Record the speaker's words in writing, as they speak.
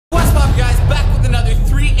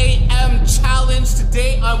challenge.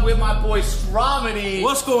 Today I'm with my boy Stromedy.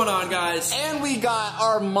 What's going on, guys? And we got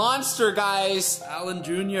our monster, guys. Alan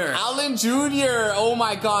Jr. Alan Jr. Oh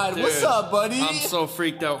my god. Dude, what's up, buddy? I'm so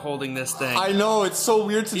freaked out holding this thing. I know, it's so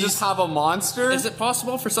weird to just have a monster. Is it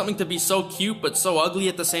possible for something to be so cute but so ugly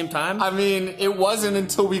at the same time? I mean, it wasn't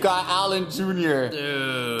until we got Alan Jr.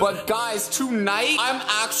 Dude. But guys, tonight I'm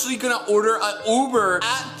actually gonna order an Uber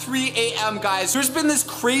at 3 a.m. guys. There's been this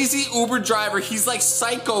crazy Uber driver. He's like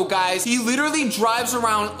psycho, guys. He literally drives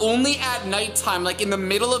around only at nighttime, like in the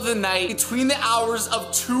middle of the night, between the hours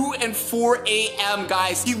of 2 and 4 a.m.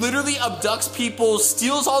 guys. He literally abducts people,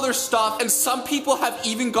 steals all their stuff, and some people have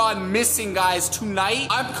even gone missing, guys. Tonight,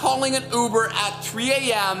 I'm calling an Uber at 3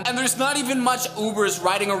 a.m. and there's not even much Ubers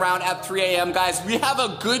riding around at 3 a.m. guys. We have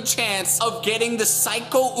a good chance of getting the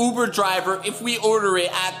psycho Uber driver if we order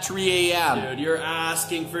it at 3 a.m. Dude, you're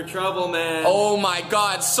asking for trouble, man. Oh my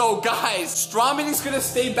god. So guys, Stromedy's gonna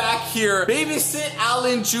stay back here, babysit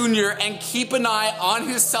Alan Jr. and keep an eye on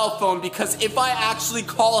his cell phone, because if I actually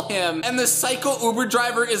call him and the psycho Uber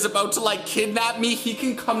driver is about to like kidnap me, he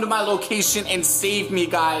can come to my location and save me,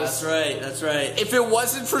 guys. That's right, that's right. If it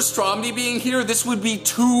wasn't for Stromedy being here, this would be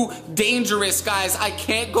too dangerous, guys. I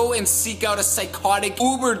can't go and seek out a psychotic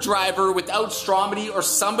Uber driver without Stromedy or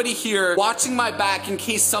somebody here watching my back in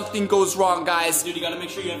case something goes wrong, guys. Dude, you gotta make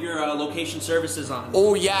sure you have your location services on.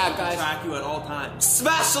 Oh yeah, guys. Track you at all times.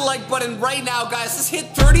 Smash the like button right now, guys. Let's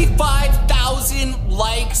hit 35,000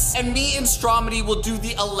 likes, and me and Stromedy will do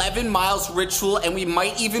the 11 miles ritual, and we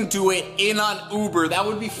might even do it in an Uber. That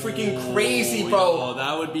would be freaking crazy, bro. Oh,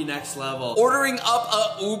 that would be next level. Ordering up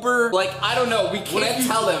a Uber, like, I don't know. We can't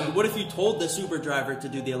tell him. What if you told this Uber driver to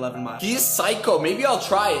do the 11 miles? He's psycho. Maybe I'll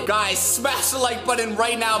try it. Guys, smash the like button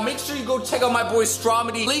right now. Make sure you go check out my boy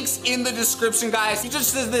Stromedy. Links in the description, guys. He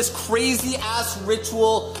just does this crazy ass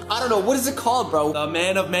ritual. I don't know. What is it called, bro? The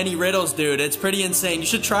man of many riddles, dude. It's pretty insane. You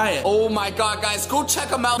should try it. Oh my god, guys. Go check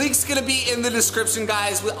him out. Link's gonna be in the description,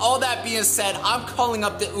 guys. With all that being said, I'm calling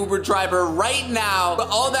up the Uber driver right now. With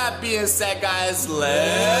all that being said, guys,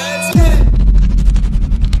 let's get it.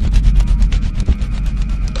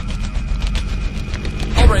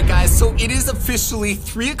 Alright guys, so it is officially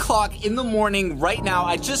 3 o'clock in the morning right now.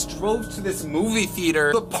 I just drove to this movie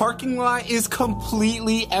theater. The parking lot is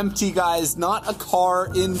completely empty, guys. Not a car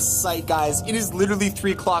in sight, guys. It is literally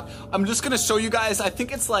 3 o'clock. I'm just gonna show you guys. I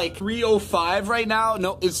think it's like 3:05 right now.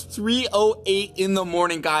 No, it's 3:08 in the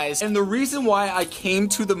morning, guys. And the reason why I came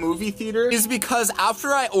to the movie theater is because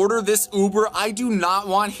after I order this Uber, I do not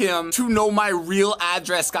want him to know my real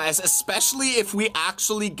address, guys. Especially if we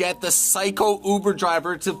actually get the psycho Uber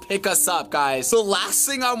driver to pick us up, guys. The last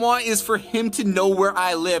thing I want is for him to know where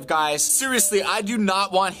I live, guys. Seriously, I do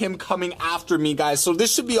not want him coming after me, guys. So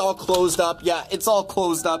this should be all closed up. Yeah, it's all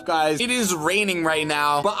closed up, guys. It is raining right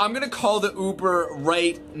now, but I'm gonna call the Uber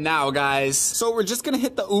right now, guys. So we're just gonna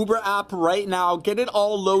hit the Uber app right now, get it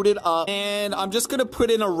all loaded up, and I'm just gonna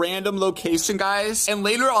put in a random location, guys. And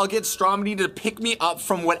later I'll get Stromedy to pick me up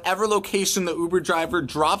from whatever location the Uber driver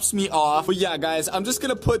drops me off. But yeah, guys, I'm just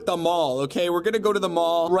gonna put the mall, okay? We're gonna go to the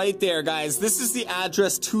mall right there, guys. This is the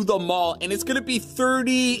address to the mall, and it's gonna be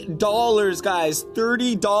 $30, guys.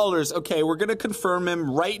 $30. Okay, we're gonna confirm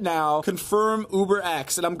him right now. Confirm Uber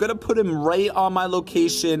X, and I'm gonna put him right on my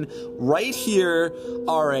location right here.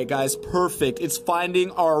 All right, guys, perfect. It's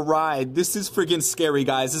finding our ride. This is freaking scary,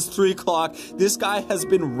 guys. It's 3 o'clock. This guy has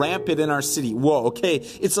been rampant in our city. Whoa, okay.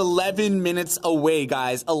 It's 11 minutes away,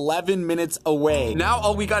 guys. 11 minutes away. Now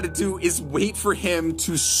all we gotta do is wait for him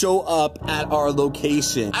to show up at our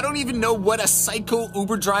location. I don't even know what a psycho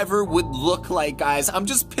Uber driver would look like, guys. I'm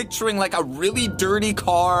just picturing like a really dirty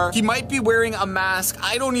car. He might be wearing a mask.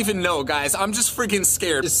 I don't even know, guys. I'm just freaking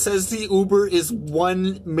scared. It says the Uber is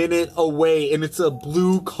 1 minute away and it's a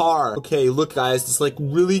blue car. Okay, look, guys. It's like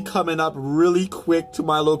really coming up really quick to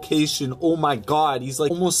my location. Oh my god. He's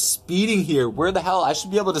like almost speeding here. Where the hell? I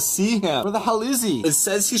should be able to see him. Where the hell is he? It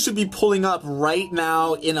says he should be pulling up right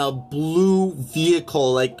now in a blue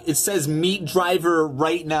vehicle. Like it says meet driver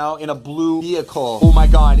right now in a blue vehicle. Oh my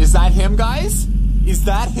god, is that him, guys? Is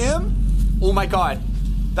that him? Oh my god,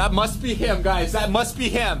 that must be him, guys. That must be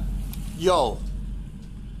him. Yo,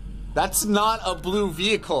 that's not a blue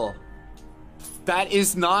vehicle. That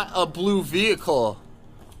is not a blue vehicle.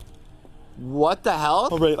 What the hell?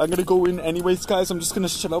 All right, I'm gonna go in anyways, guys. I'm just gonna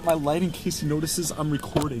shut out my light in case he notices I'm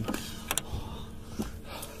recording.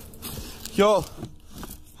 Yo,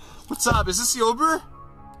 what's up? Is this the Uber?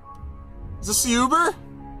 Is this the Uber?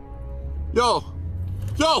 Yo!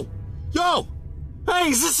 Yo! Yo! Hey,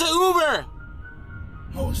 is this the Uber?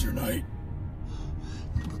 How was your night?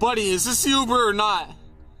 Buddy, is this the Uber or not?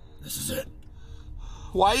 This is it.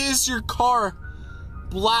 Why is your car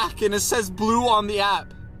black and it says blue on the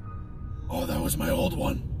app? Oh, that was my old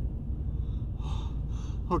one.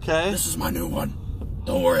 Okay. This is my new one.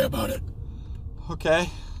 Don't worry about it. Okay.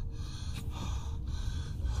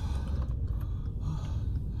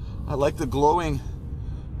 I like the glowing.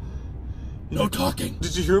 No talking.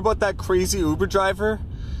 Did you hear about that crazy Uber driver?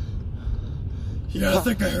 Yeah, I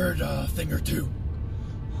think I heard a thing or two.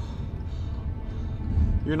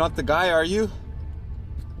 You're not the guy, are you?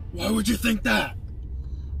 Why would you think that?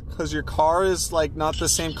 Because your car is like not the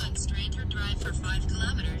same.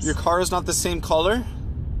 Your car is not the same color?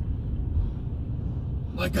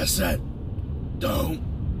 Like I said, don't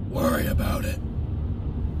worry about it.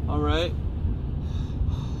 Alright.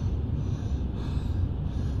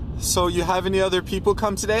 So you have any other people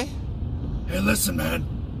come today? Hey, listen, man.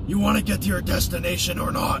 You want to get to your destination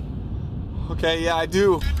or not? Okay, yeah, I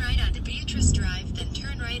do. Turn right onto Beatrice Drive, then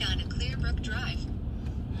turn right onto Clearbrook Drive.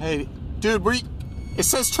 Hey, dude, it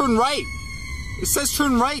says turn right. It says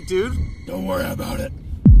turn right, dude. Don't worry about it.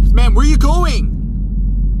 Man, where are you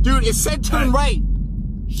going? Dude, it said turn right.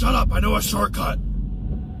 Shut up, I know a shortcut.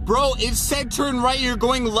 Bro, it said turn right, you're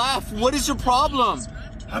going left. What is your problem?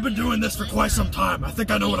 I've been doing this for quite some time. I think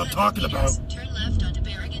I know what I'm talking about. Turn left onto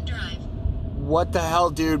Berrigan Drive. What the hell,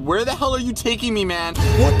 dude? Where the hell are you taking me, man?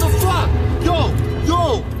 What the fuck?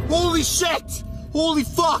 Yo, holy shit. Holy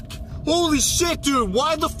fuck. Holy shit, dude.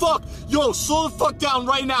 Why the fuck? Yo, slow the fuck down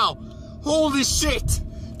right now. Holy shit.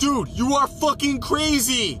 Dude, you are fucking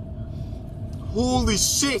crazy. Holy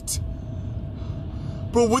shit.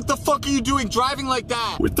 Bro, what the fuck are you doing driving like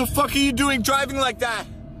that? What the fuck are you doing driving like that?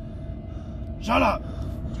 Shut up.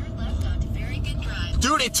 Turn left onto Berrigan Drive.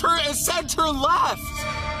 Dude, it said turn left.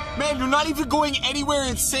 Man, you're not even going anywhere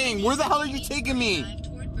insane. Where the hell are you taking me? Drive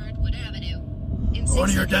toward Birdwood Avenue. In Go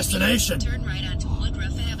to your 600 destination. feet, turn right onto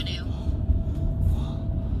Woodruff Avenue.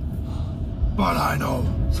 But I know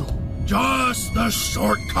just the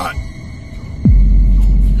shortcut.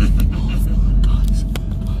 There's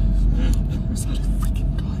not a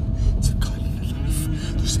freaking gun. It's a gun and a knife.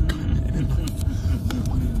 There's a gun and a knife.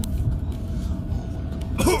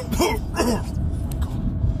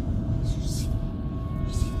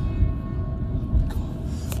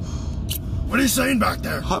 What are you saying back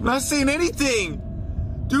there? I'm not saying anything.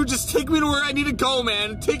 Dude, just take me to where I need to go,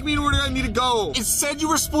 man. Take me to where I need to go. It said you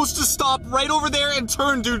were supposed to stop right over there and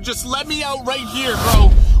turn, dude. Just let me out right here,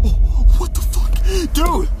 bro. Oh, what the fuck?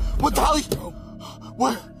 Dude, what the hell?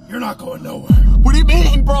 Where? You're not going nowhere. What do you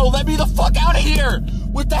mean, bro? Let me the fuck out of here.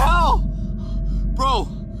 What the hell? Bro,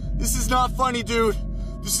 this is not funny, dude.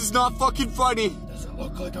 This is not fucking funny. Does it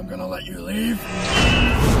look like I'm gonna let you leave?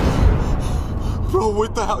 Bro,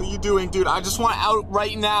 what the hell are you doing, dude? I just want out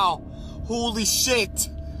right now. Holy shit.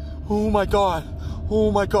 Oh my god.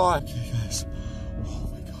 Oh my god. Okay, guys. Oh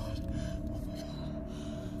my god.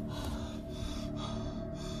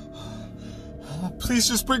 Oh my god. Please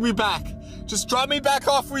just bring me back. Just drop me back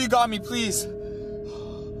off where you got me, please.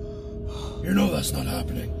 You know that's not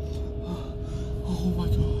happening. Oh my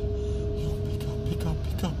god. Yo, pick up.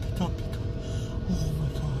 Oh my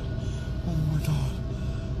god. Oh my god.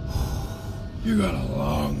 You got a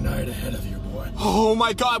long night ahead of you, boy. Oh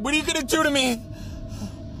my god, what are you gonna do to me?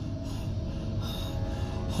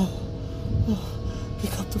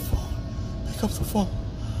 Pick up the phone.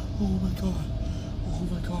 Oh my god.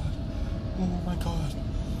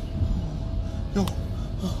 Yo.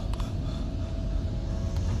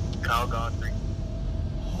 Call Godfrey.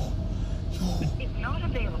 Yo. It's not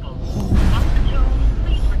available. Off the tone,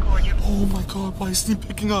 please record your... Oh my god, why isn't he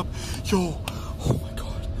picking up? Yo. Oh my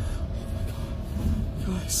god.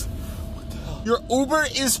 Guys, what the hell? Your Uber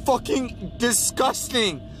is fucking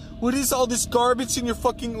disgusting. What is all this garbage in your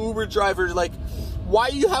fucking Uber driver? Like, why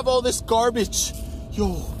do you have all this garbage?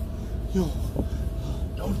 Yo.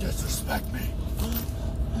 Don't disrespect me.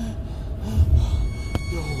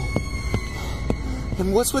 Yo.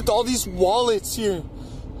 And what's with all these wallets here?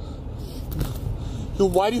 Yo,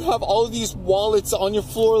 why do you have all of these wallets on your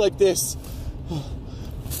floor like this?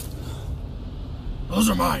 Those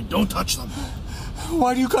are mine. Don't touch them.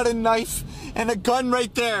 Why do you got a knife and a gun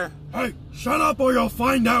right there? Hey, shut up or you'll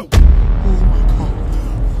find out. Oh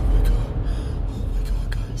my god,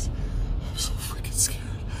 guys. I'm so freaking scared.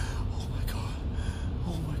 Oh my god.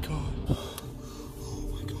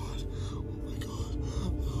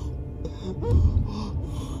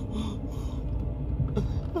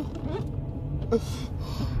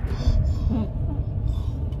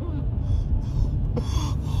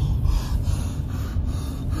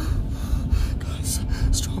 Guys,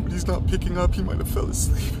 Stromedy's not picking up. He might have fell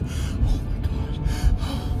asleep. Oh my god.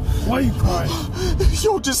 Why are you crying?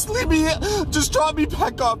 Yo, just leave me. Just drop me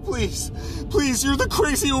back off, please. Please, you're the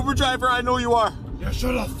crazy Uber driver I know you are. You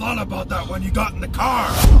should have thought about that when you got in the car.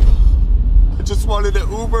 I just wanted an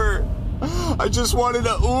Uber. I just wanted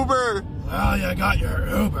an Uber. Well, you got your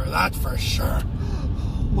Uber, that's for sure.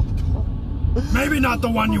 Oh my God. Maybe not the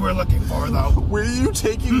one you were looking for, though. Where are you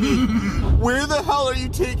taking me? Where the hell are you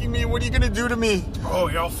taking me? What are you gonna do to me? Oh,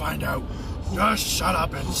 you'll find out. Just shut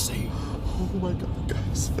up and see. Oh my God,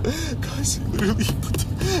 guys. Guys, he literally put the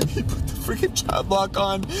freaking chat lock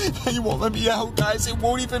on. He won't let me out, guys. It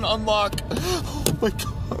won't even unlock. Oh my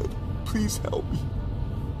God. Please help me.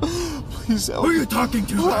 Please help me. Who are you talking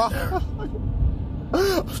to back there?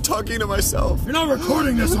 I'm talking to myself. You're not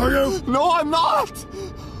recording this, are you? No, I'm not.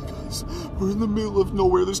 Guys, we're in the middle of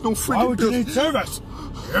nowhere. There's no freaking... Why would you need service?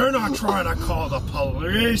 You're not trying to call the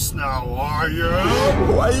police now, are you?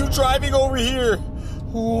 Why are you driving over here?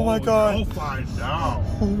 Oh my God. You'll find out.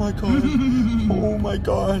 Oh my God. Oh my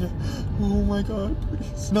God. Oh my God.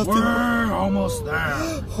 Please. Nothing. We're almost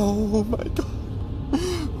there. Oh my God.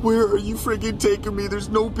 Where are you freaking taking me? There's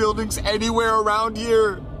no buildings anywhere around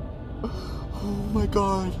here. Oh my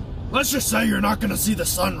God. Let's just say you're not gonna see the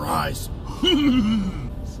sunrise.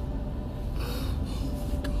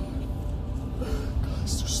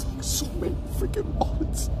 There's like so many freaking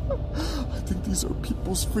wallets. I think these are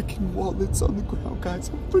people's freaking wallets on the ground, guys.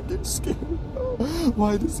 I'm freaking scared.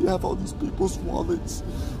 Why does he have all these people's wallets?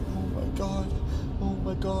 Oh my God. Oh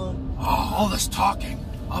my God. Oh, all this talking.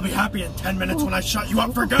 I'll be happy in 10 minutes when I shut you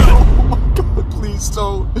up for good. Oh my God, please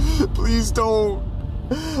don't. Please don't.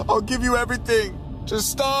 I'll give you everything. Just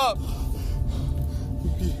stop.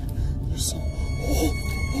 Maybe there's some...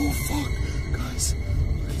 Oh fuck. Guys.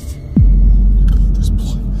 There's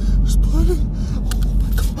blood. There's blood.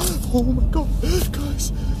 Oh my God.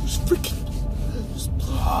 Guys. There's freaking... There's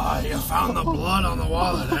blood. Ah, you found the blood on the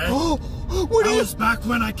wallet, eh? What That are you... was back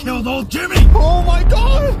when I killed old Jimmy. Oh my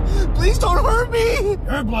God. Please don't hurt me.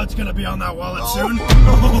 Your blood's gonna be on that wallet soon.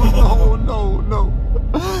 No.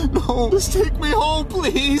 No, just take me home,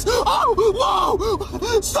 please. Oh,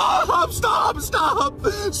 whoa. Stop. Stop.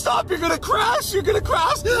 You're gonna crash.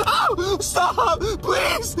 Oh, stop.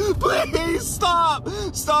 Please. Stop.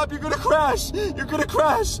 You're gonna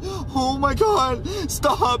crash. Oh my God.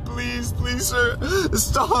 Stop, please, sir.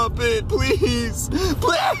 Stop it, please.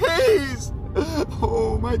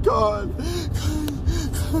 Oh my God.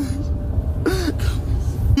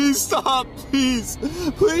 Please stop, please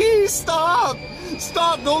stop.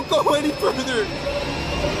 Don't go any further.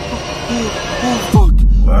 Oh fuck.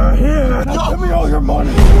 We're here. Now give me all your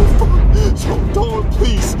money. Don't,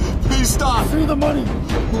 please stop. See the money.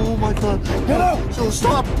 Oh my God. Get out. So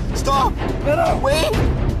stop. Get out. Wait.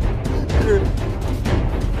 Here.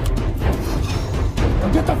 Now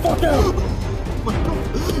get the fuck out. Oh my God.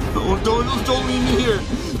 No, don't leave me here.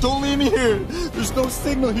 Don't leave me here. There's no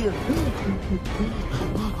signal here.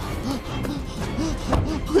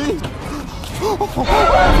 Please. Oh, fuck.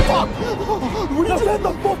 What are you doing in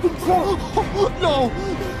the fucking truck? No.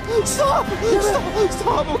 Stop.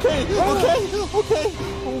 Okay. Oh,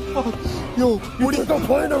 fuck. Yo, what are you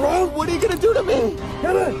playing around? What are you gonna do to me?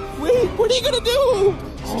 Get it. Wait, what are you gonna do?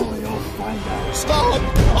 Oh, you'll find out. Stop!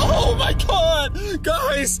 Oh my God!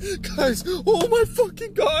 Guys! Oh my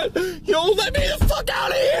fucking God! Yo, let me the fuck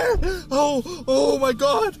out of here! Oh my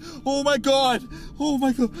God! Oh my God! Oh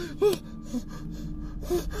my God!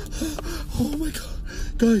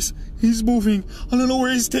 Guys, he's moving. I don't know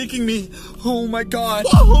where he's taking me. Oh my God!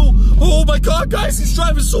 Oh my God, guys! He's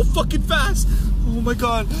driving so fucking fast! Oh my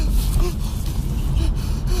God!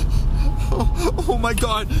 Oh my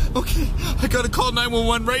God. Okay, I gotta call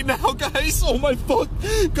 911 right now, guys. Oh my fuck.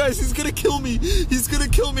 Guys, he's gonna kill me.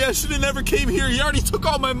 I should have never came here. He already took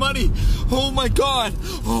all my money. Oh my God.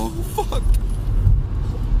 Oh fuck.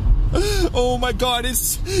 Oh my God.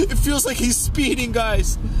 It feels like he's speeding,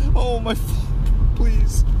 guys. Oh my fuck.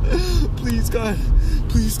 Please, God.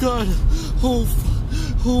 Oh fuck.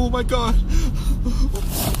 Oh my God.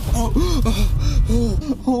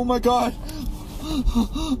 Oh my God.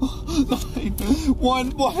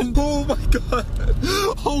 911. Oh my God.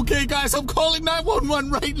 Okay, guys, I'm calling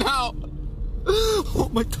 911 right now. Oh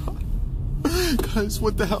my God. Guys,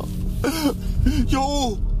 what the hell?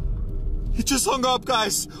 Yo, he just hung up,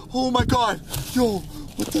 guys. Oh my God. Yo,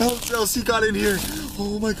 what the hell else he got in here?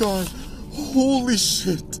 Oh my God. Holy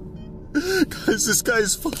shit. Guys, this guy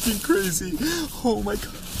is fucking crazy. Oh my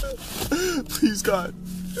God. Please, God.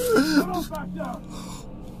 Back down.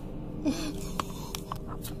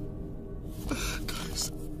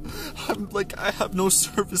 Guys, I have no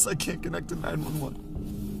service. I can't connect to 911.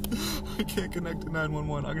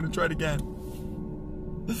 I'm gonna try it again.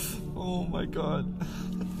 Oh my god.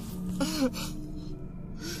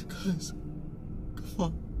 Guys, come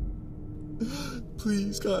on.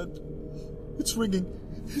 Please, God. It's ringing.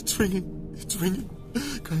 It's ringing. It's ringing.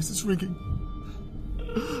 Guys, it's ringing.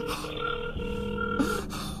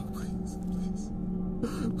 Please, please,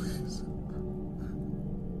 please.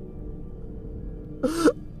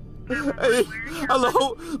 Hey,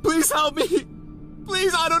 hello? Please help me.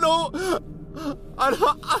 Please, I don't know. I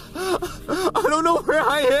don't know where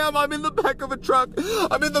I am. I'm in the back of a truck.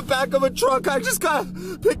 I'm in the back of a truck. I just got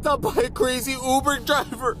picked up by a crazy Uber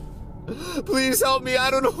driver. Please help me.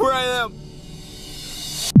 I don't know where I am.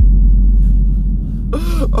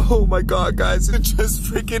 Oh my god, guys. It just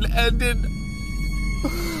freaking ended.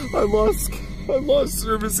 I lost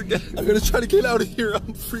service again. I'm gonna try to get out of here.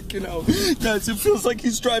 I'm freaking out. Guys, it feels like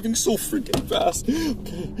he's driving so freaking fast.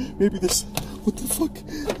 Okay, maybe this... What the fuck?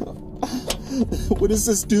 What does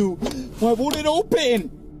this do? Why won't it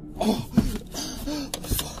open? Oh,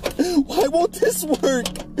 fuck. Why won't this work?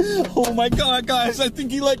 Oh my god, guys. I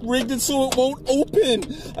think he like rigged it so it won't open.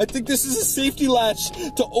 I think this is a safety latch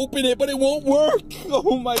to open it, but it won't work.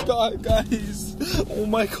 Oh my god, guys. Oh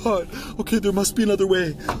my god. Okay, there must be another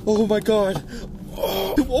way. Oh my god.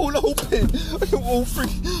 Oh, it won't open. It won't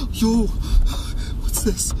freaking... Yo. What's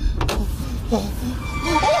this?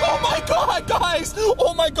 Oh my god, guys!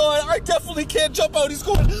 Oh my god, I definitely can't jump out. He's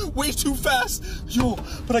going way too fast. Yo,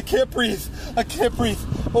 but I can't breathe. I can't breathe.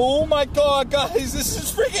 Oh my god, guys, this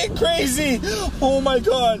is freaking crazy. Oh my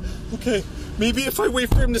god. Okay, maybe if I wait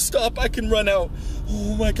for him to stop, I can run out.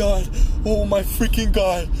 Oh my god. Oh my freaking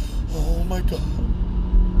god. Oh my god.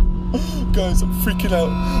 Guys, I'm freaking out.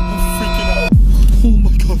 I'm freaking out. Oh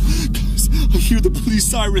my god, guys, I hear the police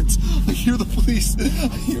sirens. I hear the police. I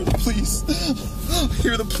hear the police. I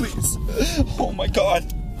hear the police. Oh my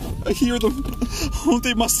god, I hear them. Oh,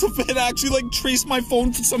 they must have been actually like traced my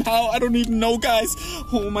phone somehow. I don't even know, guys.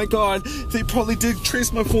 Oh my god, they probably did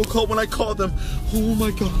trace my phone call when I called them. Oh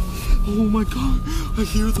my god. Oh my god, I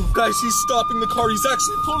hear them. Guys, he's stopping the car. He's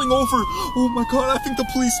actually pulling over. Oh my god, I think the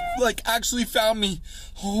police like actually found me.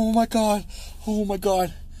 Oh my god. Oh my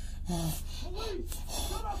god. Oh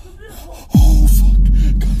fuck,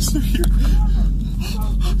 guys, they're here.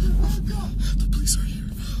 The police are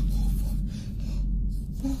here. Oh fuck.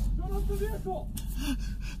 Shut up the vehicle.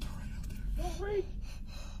 They're right out there. Don't reach.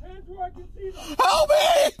 Hands where I can see them. Help me!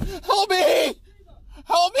 Help me!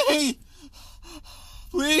 Help me!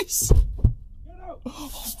 Please. Get out. Oh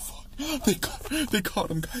fuck. They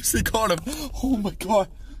caught him, guys. They caught him. Oh my god.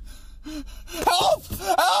 Help!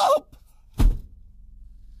 Help!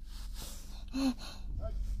 Yeah,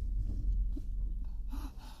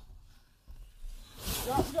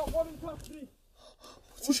 we got one in custody.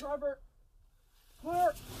 One driver.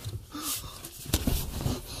 Clear.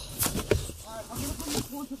 Alright, I'm gonna bring this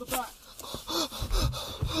one to the back.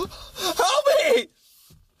 Help me!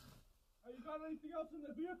 Have you got anything else in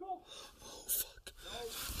the vehicle? Oh fuck. No.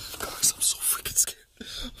 Guys, I'm so freaking scared.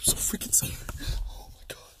 I'm so freaking scared. Oh my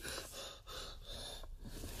god.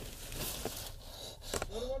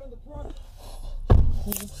 Another one in the front. Oh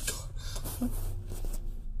my god.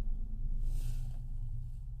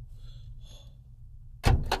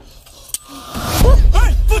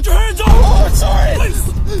 Hey, put your hands up! Oh, sorry! Please.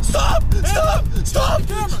 Stop! Stop! Stop!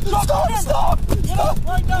 Camera, Stop! drop the Stop! Get Stop! up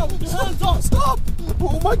right now with your hands up! Stop!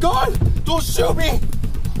 Oh my god! Don't shoot me!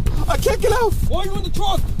 I can't get out! Why are you in the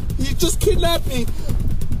truck? He just kidnapped me!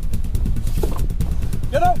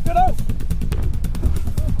 Get out, get out!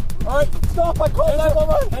 Alright, Stop! I called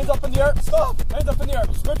 911! hands up in the air. Stop! Hands up in the air.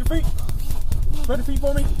 Spread your feet. Spread your feet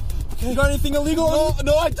for me. You got anything illegal on you?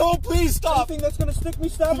 No, I don't! Please stop! Anything that's gonna stick me,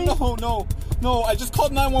 stab me? No, I just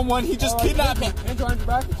called 911. He just kidnapped me. Hands behind your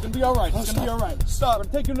back. It's gonna be alright. It's gonna be alright. Stop. I'm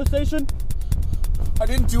gonna take you to the station. I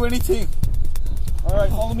didn't do anything. Alright,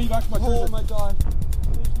 follow me back to my cruiser. Oh my god.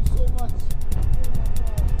 Thank you so much.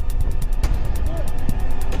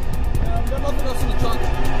 Yeah, we got nothing else in the trunk.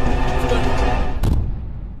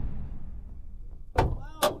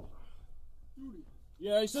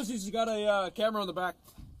 Yeah, he says he's got a camera on the back.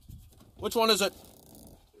 Which one is it?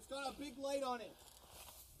 It's got a big light on it.